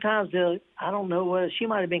 Yeah, sometimes I don't know whether she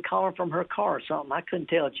might have been calling from her car or something. I couldn't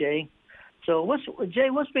tell, Jay. So what's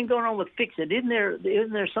been going on with Fix-It? Isn't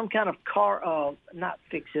there some kind of car? Not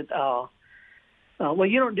Fix-It. Well,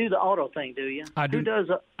 you don't do the auto thing, do you? I do. Who does?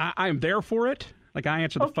 I'm there for it. Like I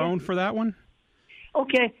answer the phone for that one.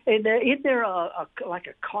 Okay. And isn't there a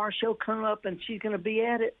car show coming up, and she's going to be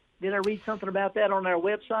at it? Did I read something about that on our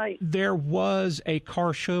website? There was a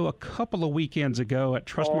car show a couple of weekends ago at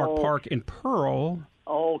Trustmark Park in Pearl.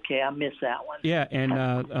 Okay, I missed that one. Yeah,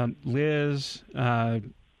 and Liz.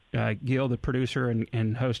 Gil, the producer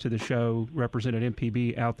and host of the show, represented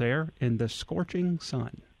MPB out there in the scorching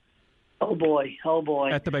sun. Oh, boy.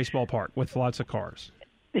 At the baseball park with lots of cars.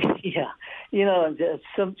 Yeah.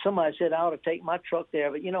 Somebody said I ought to take my truck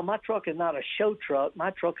there, but, my truck is not a show truck.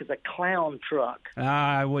 My truck is a clown truck.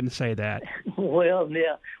 I wouldn't say that. Well,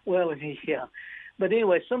 yeah. But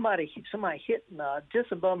anyway, somebody hit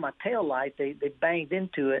just above my tail light. They banged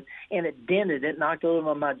into it, and it dented it, knocked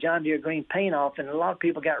over my John Deere green paint off, and a lot of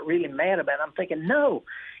people got really mad about it. I'm thinking, no.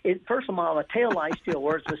 First of all, my tail light still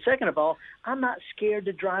works, but second of all, I'm not scared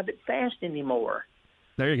to drive it fast anymore.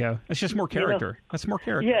 There you go. That's just more character. That's more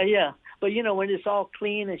character. Yeah. But, when it's all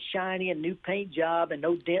clean and shiny and new paint job and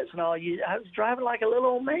no dents and all, I was driving like a little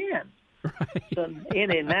old man. Right. So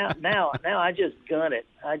now I just gun it.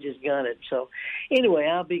 So anyway,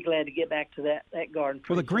 I'll be glad to get back to that garden.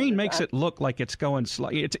 Well, the green makes it look like it's going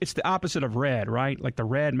slightly. It's the opposite of red, right? Like the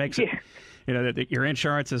red makes it. That your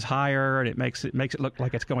insurance is higher, and it makes it look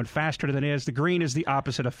like it's going faster than it is. The green is the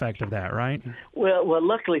opposite effect of that, right? Well,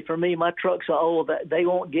 luckily for me, my trucks are old. They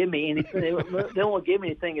won't give me anything. They won't give me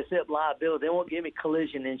anything except liability. They won't give me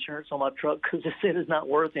collision insurance on my truck because they said it's not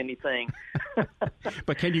worth anything.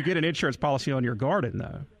 But can you get an insurance policy on your garden,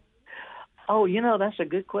 though? Oh, that's a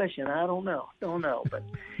good question. I don't know. But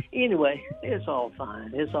anyway, it's all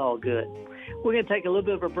fine. It's all good. We're going to take a little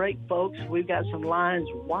bit of a break, folks. We've got some lines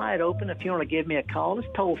wide open. If you want to give me a call, it's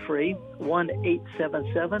toll-free,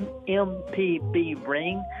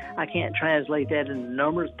 1-877-MPB-RING. I can't translate that into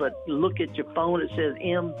numbers, but look at your phone. It says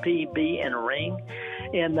MPB and ring.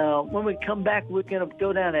 And when we come back, we're going to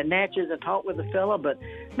go down to Natchez and talk with the fella. But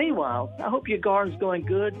meanwhile, I hope your garden's going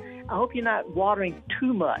good. I hope you're not watering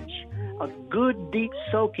too much. A good deep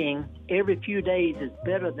soaking every few days is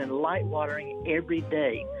better than light watering every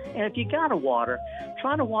day. And if you got to water,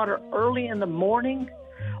 try to water early in the morning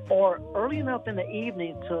or early enough in the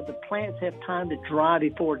evening so the plants have time to dry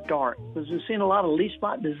before dark. Because we've seen a lot of leaf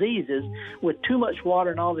spot diseases with too much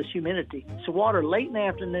water and all this humidity. So water late in the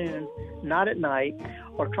afternoon, not at night,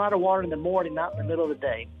 or try to water in the morning, not in the middle of the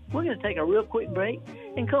day. We're going to take a real quick break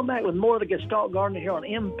and come back with more of the Gestalt Gardener here on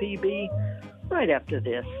MPB right after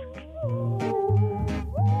this.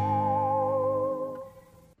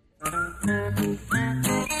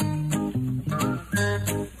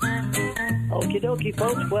 Okay,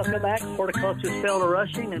 folks, welcome back. Horticulture Felder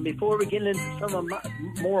Rushing, and before we get into some of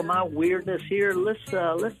more of my weirdness here, let's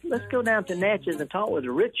go down to Natchez and talk with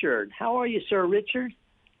Richard. How are you, sir, Richard?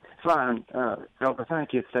 Fine, Felder.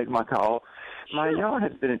 Thank you for taking my call. My yard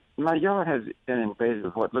has been invaded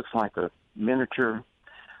with what looks like a miniature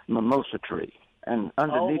mimosa tree, and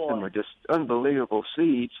underneath them are just unbelievable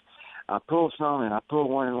seeds. I pull some, and I pull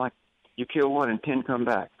one, and like you kill one, and 10 come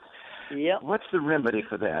back. Yep. What's the remedy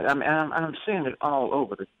for that? I mean, I'm seeing it all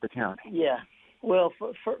over the county. Yeah. Well,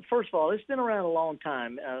 first of all, it's been around a long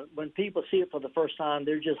time. When people see it for the first time,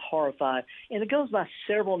 they're just horrified. And it goes by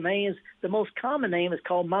several names. The most common name is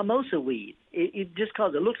called mimosa weed. It just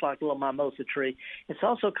because it looks like a little mimosa tree. It's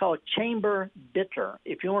also called chamber bitter.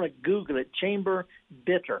 If you want to Google it, chamber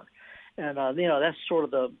bitter. And, that's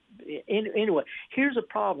sort of anyway, here's a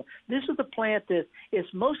problem. This is a plant that is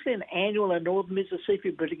mostly an annual in northern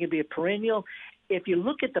Mississippi, but it can be a perennial. If you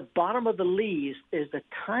look at the bottom of the leaves, is the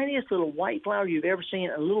tiniest little white flower you've ever seen,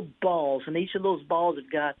 and little balls, and each of those balls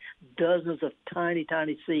have got dozens of tiny,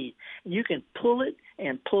 tiny seeds. And you can pull it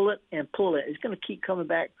and pull it and pull it. It's going to keep coming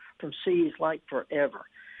back from seeds like forever.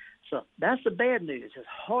 So that's the bad news. It's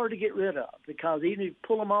hard to get rid of because even if you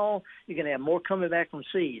pull them all, you're going to have more coming back from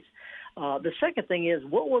seeds. The second thing is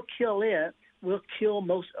what will kill it will kill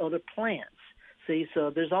most other plants. See, so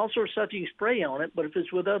there's all sorts of stuff you can spray on it, but if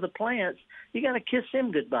it's with other plants, you got to kiss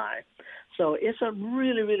them goodbye. So it's a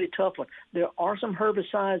really, really tough one. There are some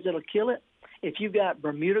herbicides that'll kill it. If you've got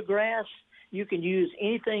Bermuda grass, you can use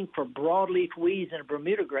anything for broadleaf weeds in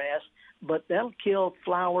Bermuda grass, but that'll kill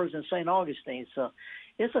flowers in St. Augustine. So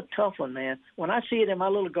it's a tough one, man. When I see it in my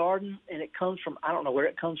little garden, and it comes from, I don't know where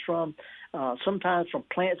it comes from, sometimes from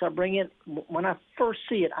plants I bring in, when I first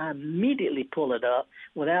see it, I immediately pull it up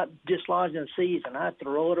without dislodging the seeds, and I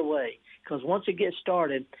throw it away. Because once it gets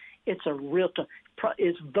started, it's a real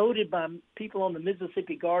it's voted by people on the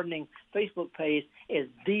Mississippi Gardening Facebook page as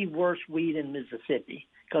the worst weed in Mississippi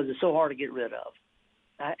because it's so hard to get rid of.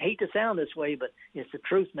 I hate to sound this way, but it's the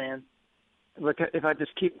truth, man. Look, if I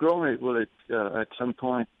just keep growing it, will it at some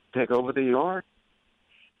point take over the yard?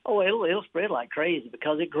 Oh, it'll spread like crazy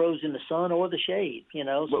because it grows in the sun or the shade,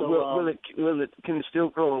 So can it still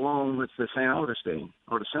grow along with the St. Augustine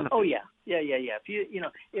or the centipede? Oh yeah.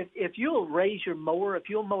 If you'll raise your mower, if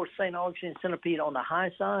you'll mow St. Augustine centipede on the high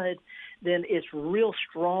side, then it's real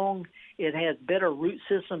strong. It has better root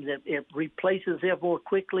systems. It replaces it more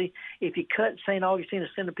quickly. If you cut St. Augustine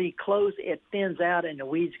centipede close, it thins out and the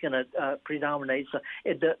weed's going to predominate. So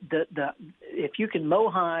if you can mow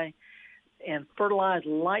high and fertilize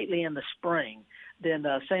lightly in the spring, then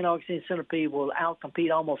St. Augustine centipede will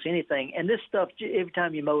outcompete almost anything. And this stuff, every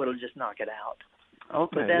time you mow, it'll just knock it out.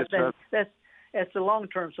 Okay, but that's the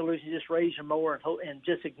long-term solution. Just raise your mower and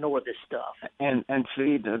just ignore this stuff. And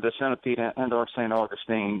feed the centipede and or St.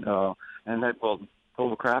 Augustine, and that will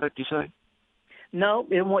overcrowd it. You say? No,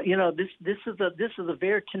 it won't. This is a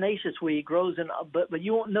very tenacious weed. It grows in, but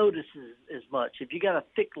you won't notice as much if you got a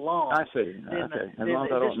thick lawn. I see. Okay, as long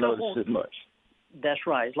as I don't notice as much. That's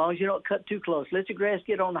right. As long as you don't cut too close, let your grass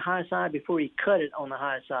get on the high side before you cut it on the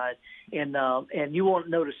high side, and you won't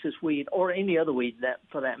notice this weed or any other weed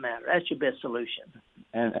for that matter. That's your best solution.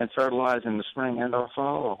 And fertilize in the spring and or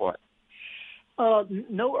fall or what?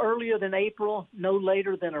 No earlier than April, no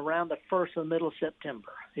later than around the first or middle of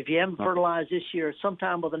September. If you haven't fertilized this year,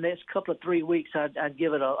 sometime over the next couple of 3 weeks, I'd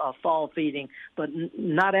give it a fall feeding, but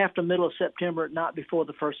not after middle of September, not before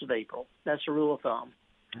the 1st of April. That's the rule of thumb.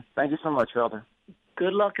 Thank you so much, Felder.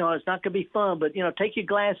 Good luck on it. It's not going to be fun, but, take your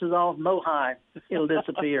glasses off, mow high. It'll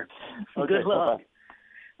disappear. Okay, good luck.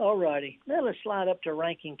 Bye-bye. All righty. Now let's slide up to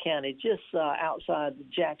Rankin County, just outside the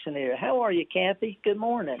Jackson area. How are you, Kathy? Good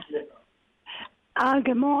morning.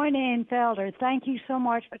 Good morning, Felder. Thank you so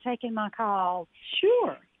much for taking my call.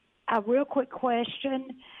 Sure. A real quick question.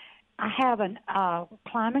 I have an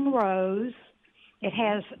climbing rose. It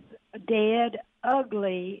has dead,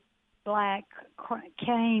 ugly black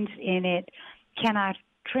canes in it. Can I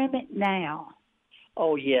trim it now?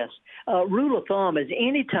 Oh, yes. Rule of thumb is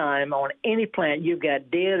any time on any plant you've got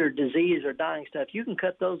dead or disease or dying stuff, you can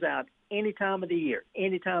cut those out any time of the year,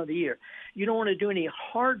 You don't want to do any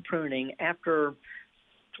hard pruning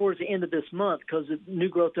towards the end of this month because the new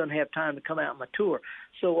growth doesn't have time to come out and mature.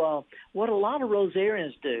 So what a lot of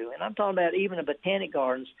rosarians do, and I'm talking about even in botanic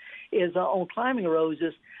gardens, is on climbing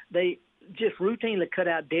roses, they just routinely cut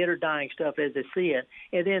out dead or dying stuff as they see it.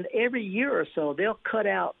 And then every year or so, they'll cut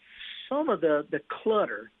out some of the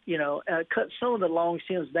clutter, cut some of the long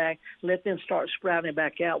stems back, let them start sprouting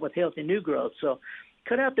back out with healthy new growth. So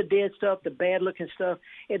Cut out the dead stuff, the bad-looking stuff,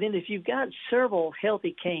 and then if you've got several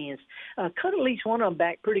healthy canes, cut at least one of them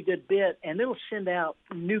back pretty good bit, and it'll send out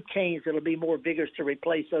new canes that'll be more vigorous to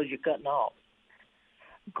replace those you're cutting off.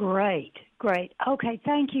 Great. Okay,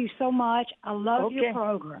 thank you so much. I love your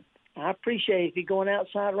program. I appreciate it. If you're going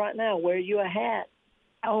outside right now, wear you a hat.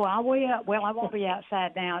 Oh, I will. Well, I won't be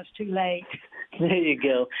outside now. It's too late. There you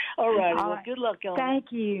go. All righty. Well, good luck on it. Thank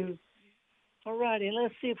you. All righty.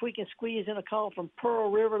 Let's see if we can squeeze in a call from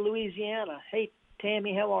Pearl River, Louisiana. Hey,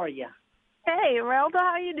 Tammy, how are you? Hey, Relda,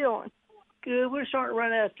 how you doing? Good. We're starting to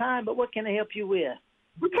run out of time, but what can I help you with?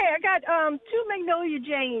 Okay, I got 2 Magnolia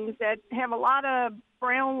Janes that have a lot of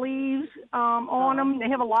brown leaves on them. They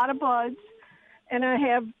have a lot of buds. And I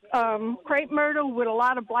have crepe myrtle with a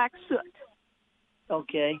lot of black soot.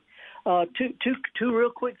 Okay. Two real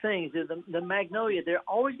quick things. The magnolia, they're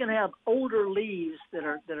always going to have older leaves that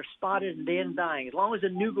are spotted and dead and dying. As long as the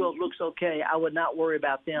new growth looks okay, I would not worry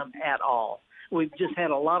about them at all. We've just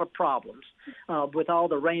had a lot of problems with all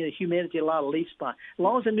the rain, the humidity, a lot of leaf spot. As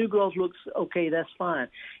long as the new growth looks okay, that's fine.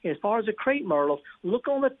 As far as the crepe myrtles, look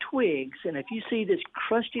on the twigs, and if you see this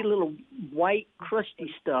crusty little white crusty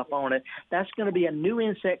stuff on it, that's going to be a new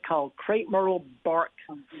insect called crepe myrtle bark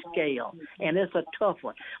scale, and it's a tough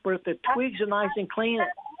one. But if the twigs are nice and clean,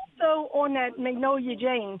 so on that Magnolia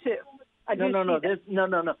Jane too. No.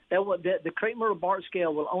 The crepe myrtle bark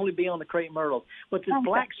scale will only be on the crepe myrtles. But this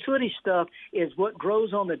black sooty stuff is what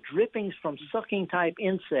grows on the drippings from sucking type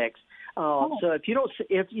insects. So if you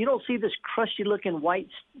don't see this crusty looking white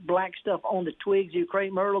black stuff on the twigs of your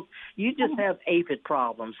crepe myrtles, you just have aphid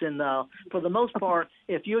problems. And for the most part,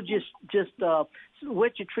 if you'll just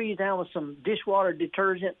wet your trees down with some dishwater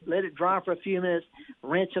detergent, let it dry for a few minutes,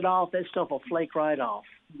 rinse it off, that stuff will flake right off.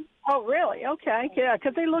 Oh, really? Okay. Yeah,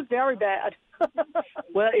 because they look very bad.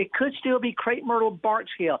 Well, it could still be crepe myrtle bark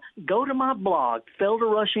scale. Go to my blog,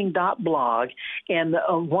 felderrushing.blog, and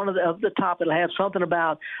one of the top it'll have something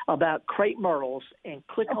about crepe myrtles, and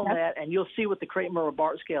click on that, and you'll see what the crepe myrtle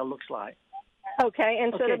bark scale looks like. Okay,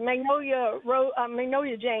 and so the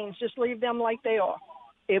Magnolia Janes, just leave them like they are.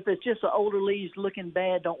 If it's just the older leaves looking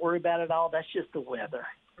bad, don't worry about it all. That's just the weather.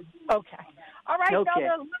 Okay. All right, okay.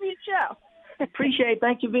 Felder, love your show. Appreciate it.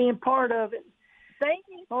 Thank you for being part of it. Thank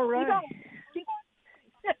you. All right.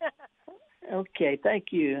 Okay,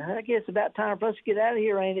 thank you. I guess it's about time for us to get out of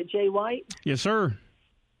here, ain't it, Jay White? Yes, sir.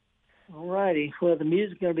 All righty. Well, the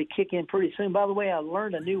music's going to be kicking in pretty soon. By the way, I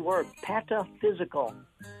learned a new word, pataphysical.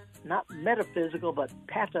 Not metaphysical, but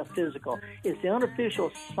pataphysical. It's the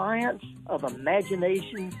unofficial science of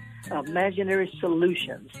imagination, of imaginary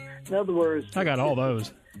solutions. In other words, I got all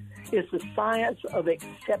those. It's the science of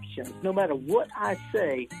exceptions. No matter what I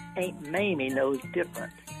say, Aunt Mamie knows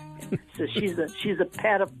different. So she's a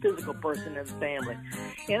pataphysical person in the family.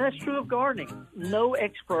 And that's true of gardening. No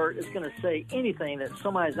expert is going to say anything that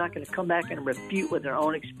somebody's not going to come back and refute with their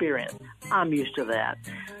own experience. I'm used to that.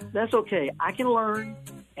 That's okay. I can learn,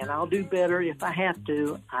 and I'll do better if I have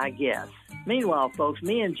to, I guess. Meanwhile, folks,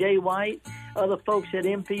 me and Jay White, other folks at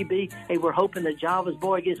MPB, hey, we're hoping that Java's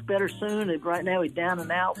boy gets better soon. And right now he's down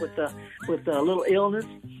and out with a little illness.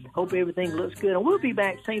 Hope everything looks good. And we'll be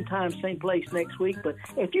back same time, same place next week. But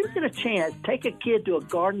if you get a chance, take a kid to a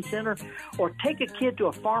garden center or take a kid to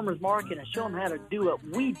a farmer's market and show them how to do what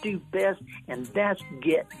we do best, and that's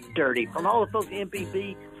get dirty. From all the folks at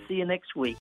MPB, see you next week.